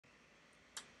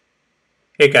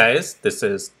Hey guys, this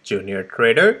is Junior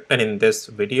Trader, and in this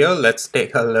video let's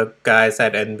take a look guys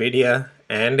at Nvidia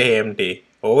and AMD.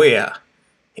 Oh yeah,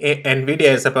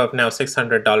 Nvidia is above now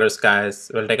 $600 guys.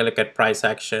 We'll take a look at price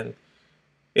action.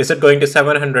 Is it going to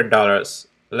 $700?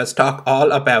 Let's talk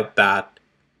all about that.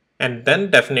 And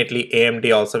then definitely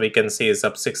AMD also we can see is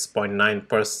up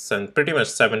 6.9%, pretty much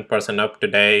 7% up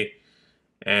today,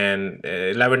 and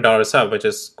 $11 up, which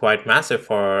is quite massive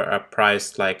for a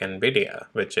price like Nvidia,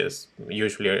 which is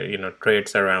usually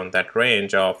trades around that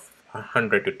range of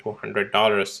 $100 to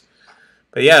 $200.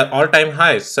 But yeah, all-time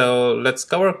highs. So let's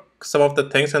cover some of the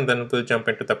things and then we'll jump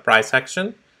into the price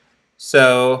action.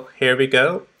 So here we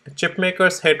go. Chip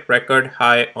makers hit record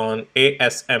high on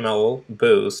ASML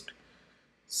boost.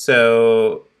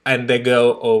 So, and they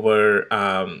go over,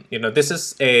 this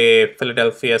is a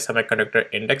Philadelphia Semiconductor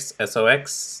Index,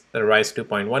 SOX, the rise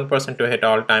 2.1% to hit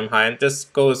all-time high. And this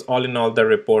goes all in all the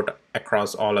report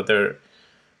across all other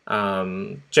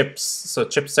chips. So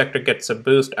chip sector gets a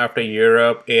boost after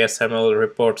Europe. ASML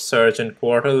reports surge in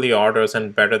quarterly orders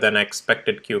and better than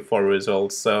expected Q4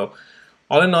 results. So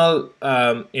all in all,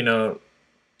 all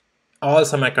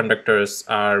semiconductors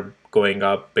are going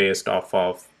up based off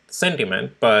of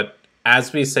sentiment, but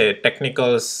as we say,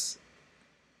 technicals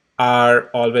are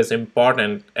always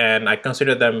important, and I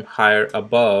consider them higher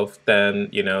above than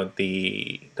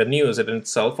the news in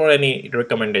itself or any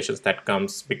recommendations that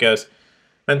comes, because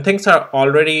when things are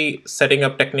already setting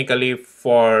up technically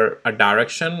for a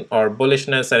direction or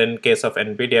bullishness, and in case of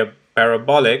Nvidia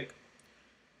parabolic,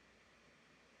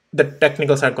 the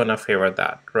technicals are gonna favor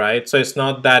that, right? So it's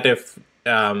not that if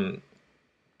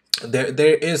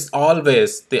there is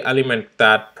always the element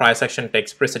that price action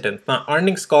takes precedence. Now,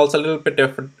 earnings calls a little bit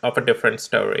different of a different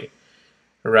story,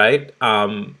 right?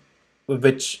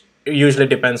 Which usually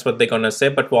depends what they're gonna say,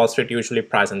 but Wall Street usually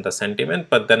price in the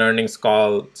sentiment. But then earnings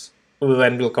calls,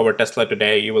 when we'll cover Tesla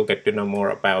today, you will get to know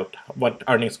more about what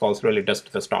earnings calls really does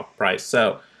to the stock price.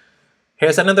 So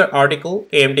here's another article.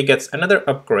 AMD gets another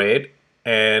upgrade,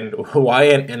 and why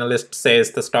an analyst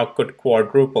says the stock could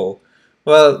quadruple.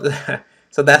 Well,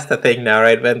 so that's the thing now,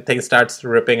 right? When things starts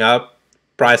ripping up,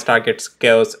 price targets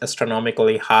goes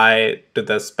astronomically high to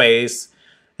the space,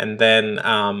 and then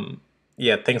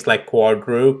yeah, things like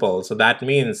quadruple. So that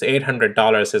means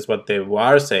 $800 is what they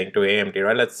were saying to AMD,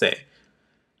 right?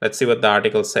 Let's see what the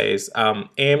article says.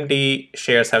 AMD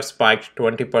shares have spiked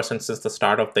 20% since the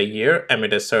start of the year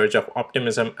amid a surge of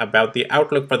optimism about the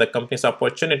outlook for the company's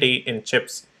opportunity in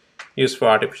chips used for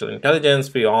artificial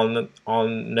intelligence. We all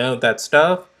know that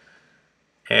stuff.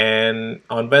 And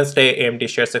on Wednesday, AMD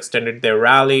shares extended their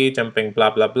rally, jumping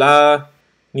blah blah blah.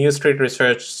 New Street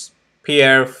Research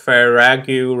Pierre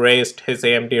Ferragu raised his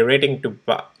AMD rating to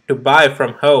buy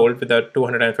from hold with a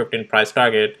 215 price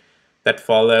target that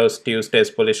follows Tuesday's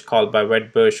bullish call by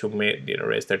Wedbush, who made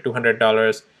raised their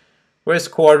 $200. Where's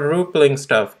quadrupling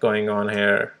stuff going on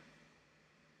here?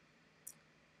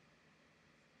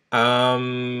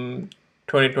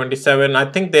 2027. I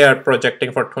think they are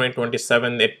projecting for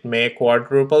 2027 it may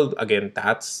quadruple. Again,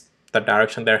 that's the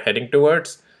direction they're heading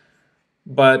towards.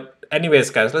 But anyways,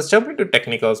 guys, let's jump into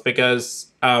technicals,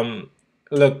 because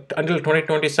look, until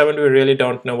 2027 we really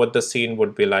don't know what the scene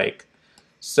would be like.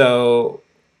 So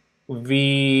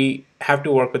we have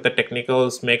to work with the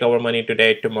technicals, make our money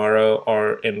today, tomorrow,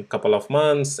 or in a couple of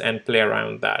months, and play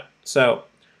around that. So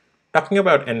talking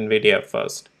about Nvidia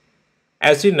first.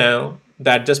 As you know,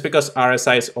 that just because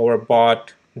RSI is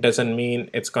overbought doesn't mean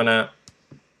it's gonna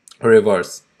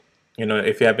reverse.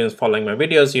 If you have been following my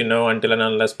videos, until and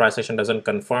unless price action doesn't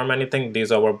confirm anything, these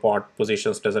overbought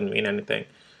positions doesn't mean anything.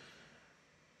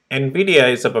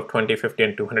 Nvidia is above 20, 50,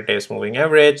 and 200 days moving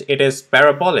average. It is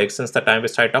parabolic since the time we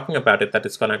started talking about it, that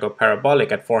it's gonna go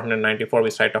parabolic. At 494,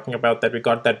 we started talking about that we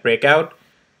got that breakout.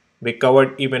 We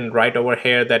covered even right over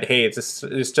here that, hey, it's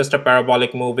just a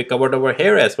parabolic move. We covered over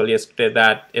here as well yesterday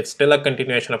that it's still a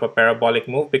continuation of a parabolic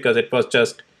move because it was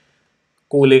just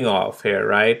cooling off here,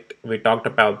 right? We talked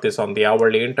about this on the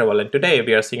hourly interval, and today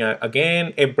we are seeing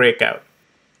again a breakout.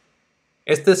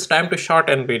 Is this time to short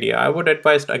Nvidia? I would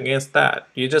advise against that.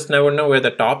 You just never know where the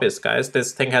top is, guys.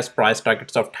 This thing has price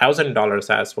targets of $1,000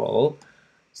 as well.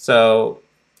 So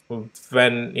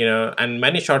when, and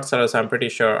many short sellers, I'm pretty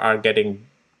sure, are getting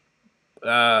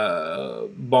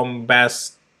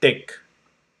bombastic,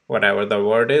 whatever the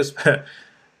word is.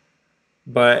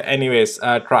 But anyways,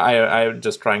 I'm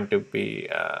just trying to be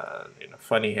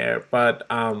funny here. But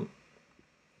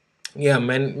yeah,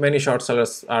 many short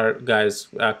sellers are guys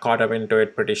caught up into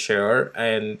it, pretty sure,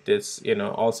 and this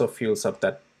also fuels up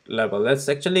that level. Let's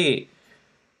actually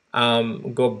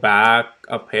go back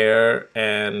up here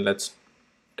and let's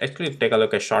actually take a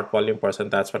look at short volume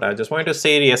percent. That's what I just wanted to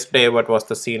see yesterday. What was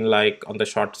the scene like on the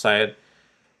short side?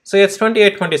 So it's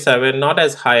 28, 27, not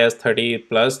as high as 30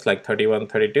 plus, like 31,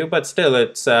 32, but still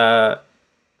it's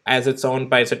as it's owned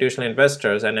by institutional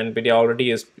investors, and Nvidia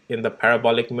already is in the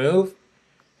parabolic move.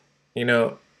 You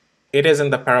know, it is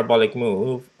in the parabolic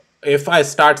move. If I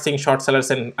start seeing short sellers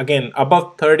and again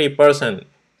above 30%,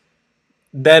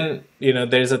 then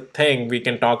there's a thing we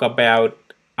can talk about.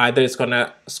 Either it's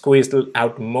gonna squeeze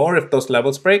out more if those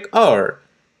levels break, or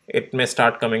it may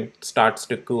starts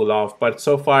to cool off. But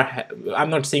so far, I'm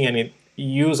not seeing any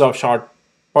use of short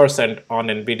percent on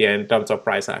Nvidia in terms of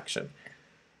price action.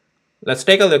 Let's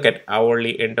take a look at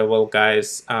hourly interval,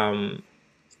 guys.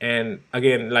 And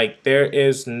again, like, there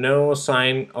is no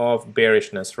sign of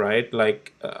bearishness, right?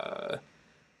 Like,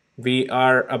 we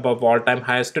are above all-time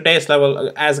highs. Today's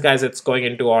level, as guys, it's going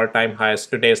into all-time highs.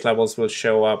 Today's levels will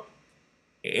show up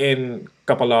in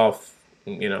couple of,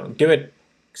 give it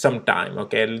some time,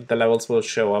 okay? The levels will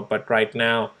show up, but right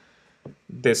now,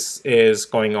 this is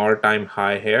going all-time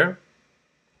high here.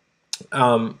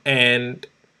 And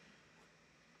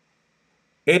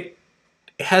it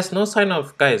has no sign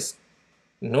of, guys,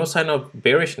 no sign of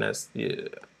bearishness.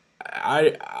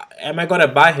 Am I gonna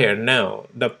buy here? No.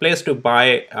 The place to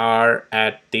buy are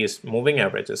at these moving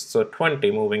averages. So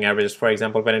 20 moving averages, for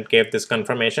example, when it gave this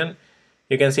confirmation,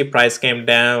 you can see price came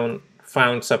down,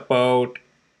 found support.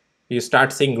 You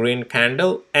start seeing green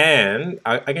candle, and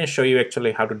I can show you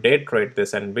actually how to day trade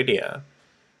this Nvidia.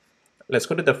 Let's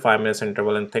go to the 5 minutes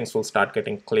interval and things will start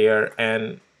getting clear.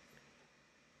 And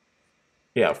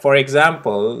yeah, for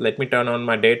example, let me turn on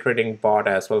my day trading bot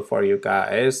as well for you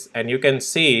guys, and you can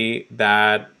see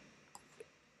that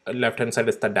left hand side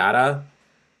is the data.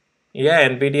 Yeah,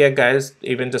 Nvidia, guys,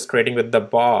 even just trading with the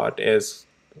bot is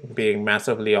being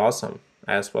massively awesome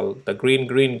as well. The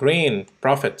green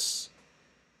profits.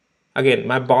 Again,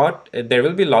 my bot, there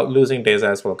will be losing days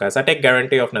as well, guys. I take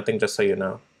guarantee of nothing, just so you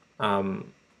know.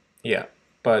 Yeah,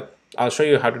 but I'll show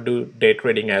you how to do day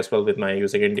trading as well with my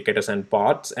using indicators and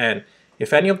bots. And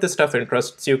if any of this stuff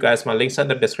interests you guys, my links are in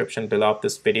the description below of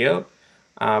this video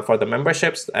for the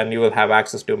memberships, and you will have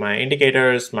access to my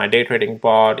indicators, my day trading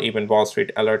bot, even Wall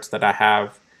Street alerts that I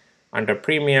have under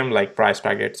premium, like price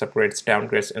targets, upgrades,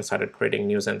 downgrades, insider trading,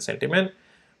 news, and sentiment.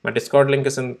 My Discord link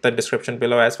is in the description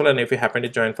below as well, and if you happen to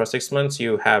join for 6 months,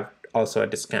 you have also a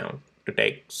discount to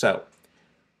take. So,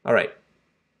 all right,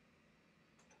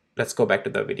 let's go back to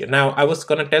the video. Now, I was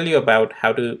going to tell you about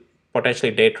how to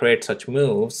potentially day trade such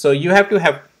moves. So you have to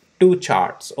have 2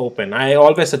 charts open. I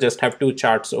always suggest have 2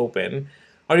 charts open,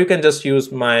 or you can just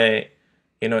use my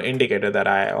indicator that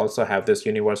I also have, this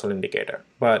universal indicator.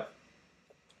 But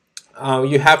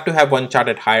you have to have 1 chart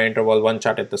at higher interval, 1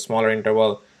 chart at the smaller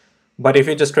interval. But if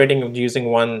you're just trading using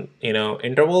one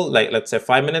interval, like let's say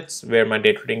 5 minutes, where my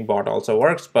day trading bot also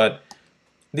works, but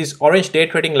this orange day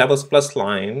trading levels plus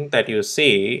line that you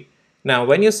see, now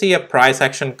when you see a price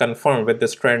action confirm with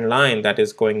this trend line that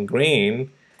is going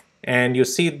green, and you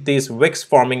see these wicks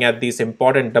forming at these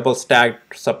important double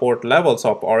stacked support levels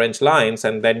of orange lines,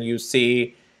 and then you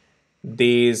see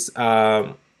these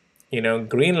green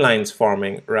lines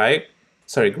forming, right?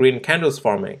 Sorry, green candles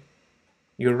forming.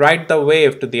 You ride the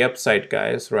wave to the upside,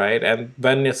 guys, right? And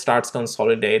when it starts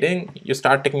consolidating, you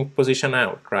start taking position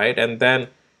out, right? And then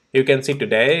you can see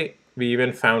today we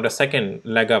even found a second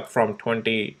leg up from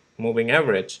 20 moving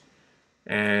average,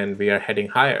 and we are heading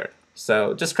higher.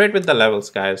 So just trade with the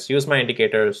levels, guys. Use my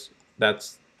indicators.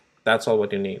 That's all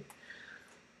what you need.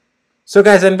 So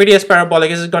guys, Nvidia's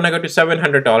parabolic is gonna go to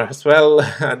 $700. Well,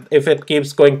 if it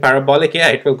keeps going parabolic, yeah,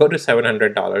 it will go to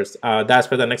 $700.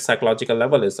 That's where the next psychological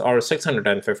level is, or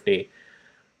 650.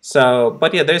 So,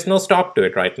 but yeah, there's no stop to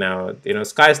it right now.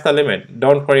 Sky's the limit.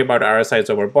 Don't worry about RSI's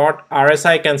overbought.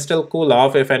 RSI can still cool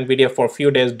off if Nvidia for a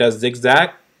few days does zigzag.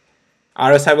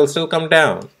 RSI will still come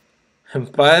down,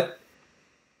 but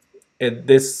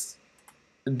does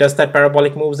that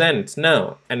parabolic moves end?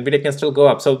 No, Nvidia can still go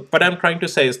up. So what I'm trying to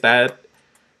say is that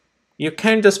you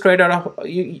can't just trade out of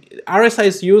RSI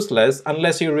is useless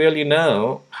unless you really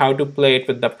know how to play it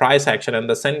with the price action and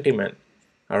the sentiment.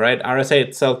 All right, RSI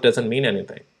itself doesn't mean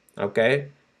anything. Okay,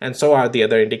 and so are the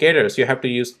other indicators. You have to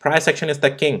use price action is the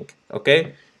king.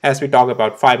 Okay, as we talk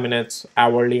about 5 minutes,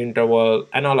 hourly interval,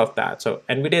 and all of that. So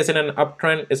Nvidia is in an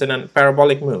uptrend, is in a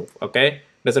parabolic move. Okay,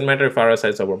 doesn't matter if RSI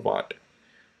is overbought.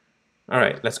 All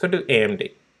right, let's go to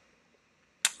AMD.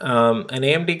 And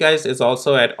AMD, guys, is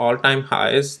also at all-time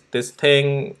highs. This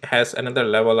thing has another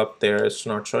level up there. It's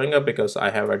not showing up because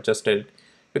I have adjusted.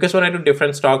 Because when I do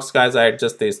different stocks, guys, I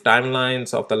adjust these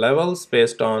timelines of the levels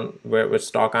based on which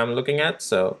stock I'm looking at.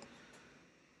 So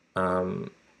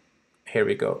here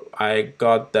we go. I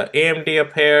got the AMD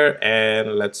up here,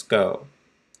 and let's go.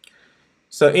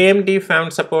 So AMD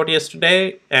found support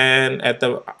yesterday, and at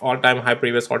the all-time high,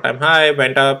 previous all-time high,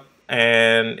 went up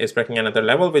and is breaking another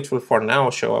level, which will for now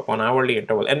show up on hourly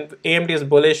interval. And AMD is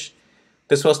bullish.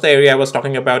 This was the area I was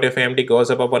talking about. If AMD goes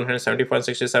above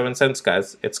 174.67 cents,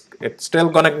 guys, it's still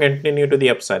gonna continue to the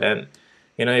upside. And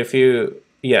if you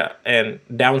and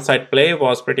downside play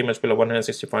was pretty much below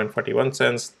 160.41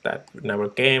 cents. That never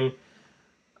came.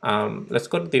 Let's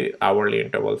go to the hourly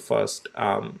interval first.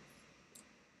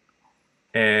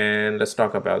 And let's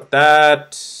talk about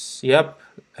that. Yep,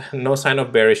 no sign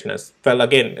of bearishness. Well,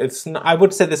 again, I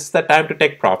would say this is the time to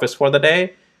take profits for the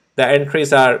day. The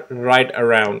entries are right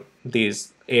around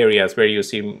these areas where you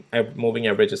see moving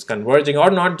averages converging, or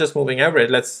not just moving average.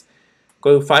 Let's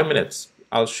go 5 minutes.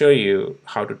 I'll show you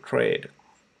how to trade.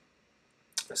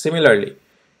 Similarly,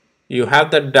 you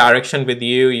have the direction with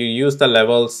you, you use the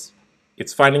levels,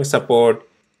 it's finding support,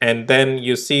 and then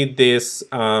you see this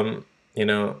the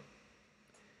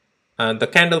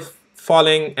candle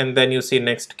falling, and then you see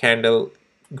next candle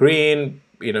green,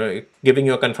 giving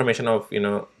you a confirmation of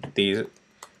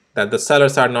that the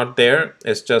sellers are not there.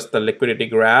 It's just the liquidity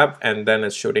grab, and then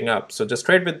it's shooting up. So just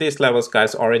trade with these levels,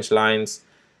 guys, orange lines,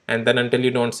 and then until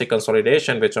you don't see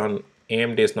consolidation, which on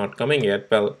AMD is not coming yet.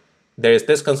 Well, there is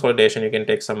this consolidation, you can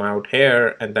take some out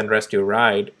here and then rest your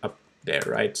ride up there,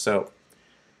 right? So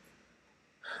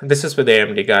this is with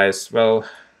AMD, guys. Well,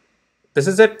 this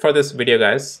is it for this video,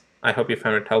 guys. I hope you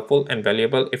found it helpful and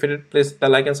valuable. If you did, please hit the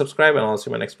like and subscribe, and I'll see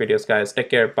you in my next videos, guys. Take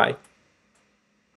care. Bye.